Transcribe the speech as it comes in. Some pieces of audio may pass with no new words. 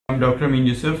I'm Dr. Amin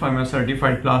Yousaf. I'm a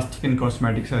certified plastic and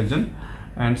cosmetic surgeon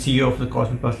and CEO of the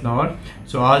Cosmoplast Lahore.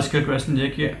 So आज का question है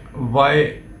कि why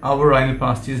our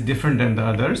rhinoplasty is different than the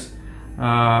others?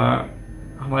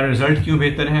 हमारे result क्यों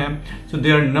बेहतर हैं? So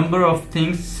there are a number of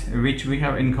things which we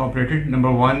have incorporated.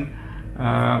 Number one,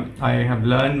 I have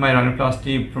learned my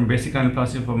rhinoplasty from basic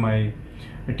rhinoplasty from my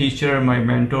teacher, my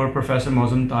mentor, Professor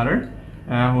Mozum Tarar,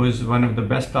 who is one of the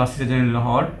best plastic surgeons in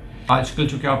Lahore. आजकल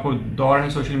चूँकि आपको दौर है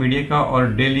social media का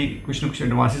और daily कुछ न कुछ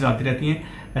एडवांसेस आती रहती हैं,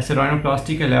 ऐसे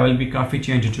राइनोप्लास्टी का लेवल भी काफ़ी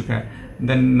चेंज हो चुका है.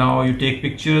 Then now you take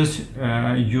pictures,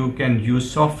 you can use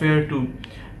software to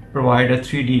provide a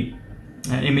 3D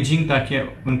imaging ताकि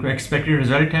उनको एक्सपेक्टेड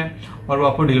रिजल्ट है और वो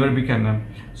आपको डिलीवर भी करना है.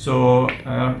 सो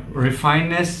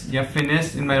रिफाइननेस या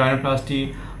finesse in my rhinoplasty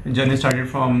journey started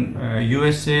from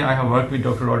USA. I have worked with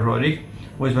Dr. Roderick,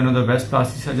 who is one of the best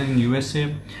plastic surgeons in USA.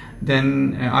 Then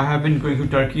I have been going to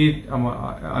Turkey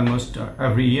almost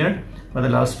every year for the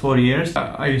last 4 years.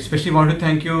 I especially want to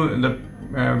thank you, the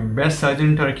best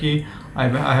surgeon in Turkey. I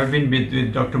have been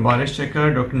with Dr. Barish Chakar,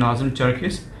 Dr. Nazim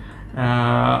Cherkis,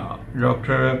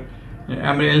 Dr.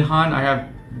 Amir Ilhan. I have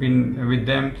been with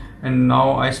them, and now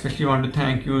I especially want to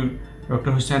thank you,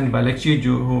 Dr. Hussain Balakchi,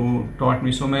 who taught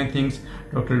me so many things,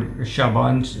 Dr.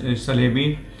 Shaban Salebi,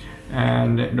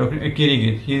 and Dr.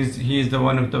 Akirigit. He is the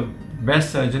one of the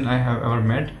best surgeon I have ever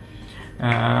met.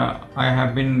 I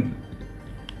have been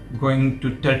going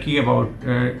to Turkey about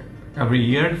every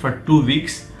year for 2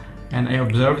 weeks, and I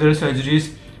observed their surgeries,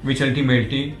 which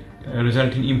ultimately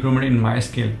result in improvement in my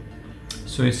skill.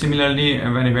 So similarly,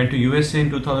 when I went to USA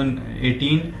in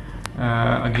 2018,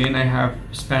 again I have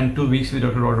spent 2 weeks with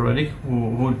Dr. Roderick,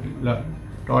 who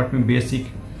taught me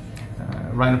basic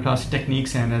rhinoplasty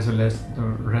techniques and as well as the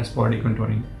rest body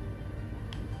contouring.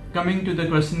 Coming to the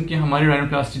question कि हमारी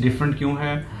rhinoplasty different क्यों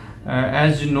है?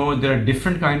 As you know, there are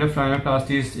different kind of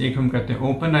rhinoplasties. एक हम कहते हैं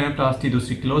open rhinoplasty,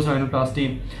 दूसरी closed rhinoplasty,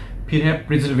 फिर है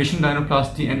preservation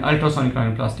rhinoplasty and ultrasonic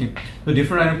rhinoplasty. So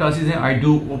different rhinoplasties हैं. I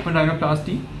do open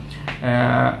rhinoplasty.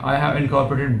 I have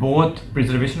incorporated both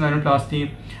preservation rhinoplasty,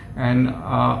 and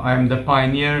I am the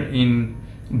pioneer in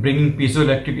bringing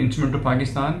piezoelectric instrument to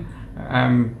Pakistan.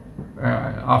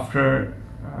 After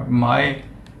my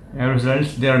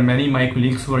results, there are many my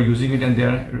colleagues who are using it and they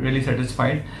are really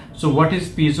satisfied. So what is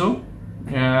piezo?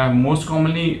 Most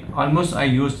commonly, almost I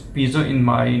use piezo in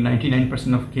my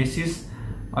 99% of cases.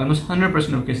 Almost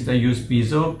 100% of cases I use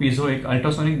piezo. Piezo एक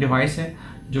ultrasonic device है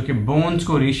जो कि bones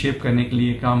को reshape करने के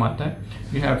लिए काम आता है.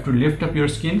 You have to lift up your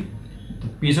skin. The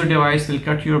piezo device will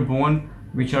cut your bone,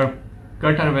 which are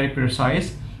very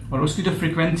precise. और उसकी जो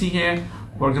frequency है,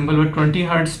 for example, वो 20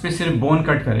 Hz पे सिर्फ bone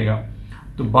cut करेगा.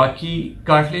 तो बाकी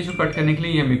कार्टिलेज को कट करने के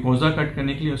लिए या मिकोजा कट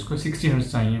करने के लिए उसको 60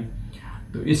 हर्ट्ज चाहिए.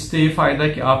 तो इससे ये फ़ायदा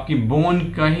कि आपकी बोन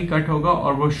का ही कट होगा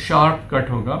और वो शार्प कट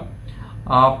होगा.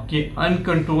 आपके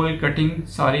अनकंट्रोल कटिंग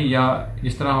सारी, या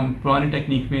जिस तरह हम पुरानी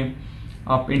टेक्निक में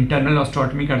आप इंटरनल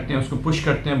ऑस्टोटमी करते हैं, उसको पुश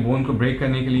करते हैं बोन को ब्रेक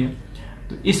करने के लिए,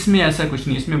 तो इसमें ऐसा कुछ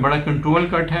नहीं. इसमें बड़ा कंट्रोल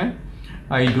कट है.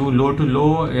 I do low to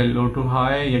low या लो टू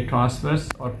हाई या ट्रांसवर्स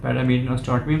और पैरामीडियन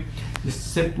ऑस्टोटमी,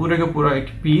 जिससे पूरे का पूरा एक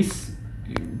piece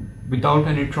without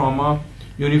any trauma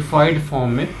unified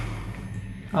form में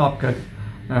आपका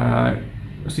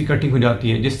उसकी कटिंग हो जाती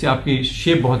है, जिससे आपकी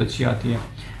शेप बहुत अच्छी आती है.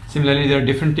 Similarly there are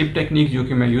different tip technique जो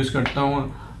कि मैं यूज़ करता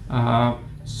हूँ.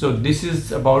 So this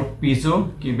is about piezo,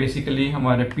 कि बेसिकली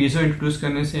हमारे पीज़ो इंट्रोड्यूस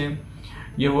करने से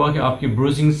ये हुआ कि आपकी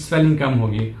ब्रूजिंग स्वेलिंग कम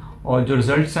होगी, और जो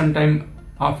result some time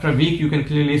after week you can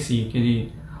clearly see कि जी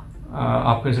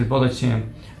आपके रिजल्ट बहुत अच्छे हैं.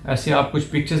 ऐसे आप कुछ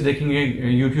पिक्चर्स देखेंगे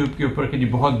यूट्यूब के ऊपर कि जी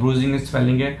बहुत ब्रूजिंग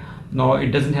स्वेलिंग है. No,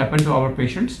 it doesn't happen to our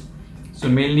patients. So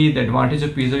mainly the advantage of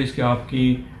piezo इसके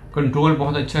आपकी कंट्रोल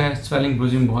बहुत अच्छा है, स्वेलिंग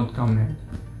ब्रूजिंग बहुत कम है.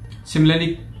 Similarly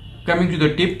coming to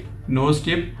the tip, knows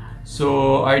tip,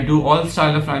 so I do all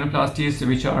style of राइनोप्लास्टीज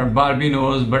which are Barbie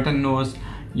knows, button knows,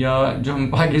 या जो हम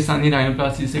पाकिस्तानी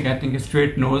राइनोप्लास्टी से कहते हैं कि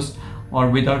straight knows or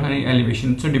without any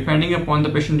elevation. So depending upon the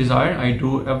patient desire, I do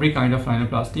every kind of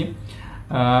rhinoplasty.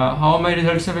 How my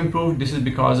results have improved? This is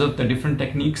because of the different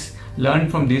techniques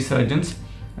learned from these surgeons.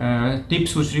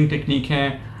 Tip suturing technique है,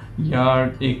 या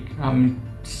एक हम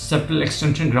septal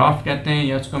extension graft कहते हैं,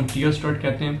 या उसको हम tear strut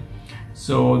कहते हैं.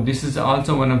 So this is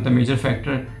also one of the major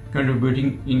factor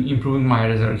contributing in improving my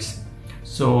results.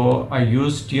 So I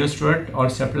use tear strut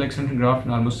or septal extension graft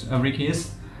in almost every case.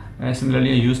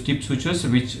 Similarly, I use tip sutures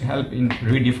which help in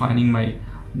redefining my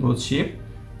nose shape.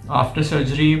 After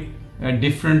surgery,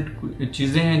 different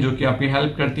चीज़ें हैं जो कि आपकी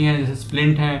help करती हैं, जैसे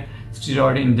splint हैं,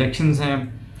 steroid injections हैं,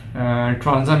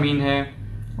 ट्रांजामीन है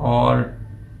और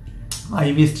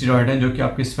IV स्टीरॉयड हैं जो कि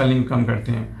आपकी स्वेलिंग कम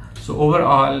करते हैं. So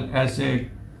overall, as a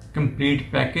complete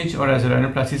package or as a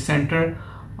rhinoplasty center,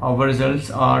 our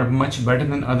results are much better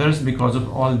than others because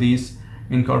of all these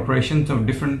incorporations of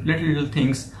different little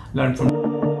things learned from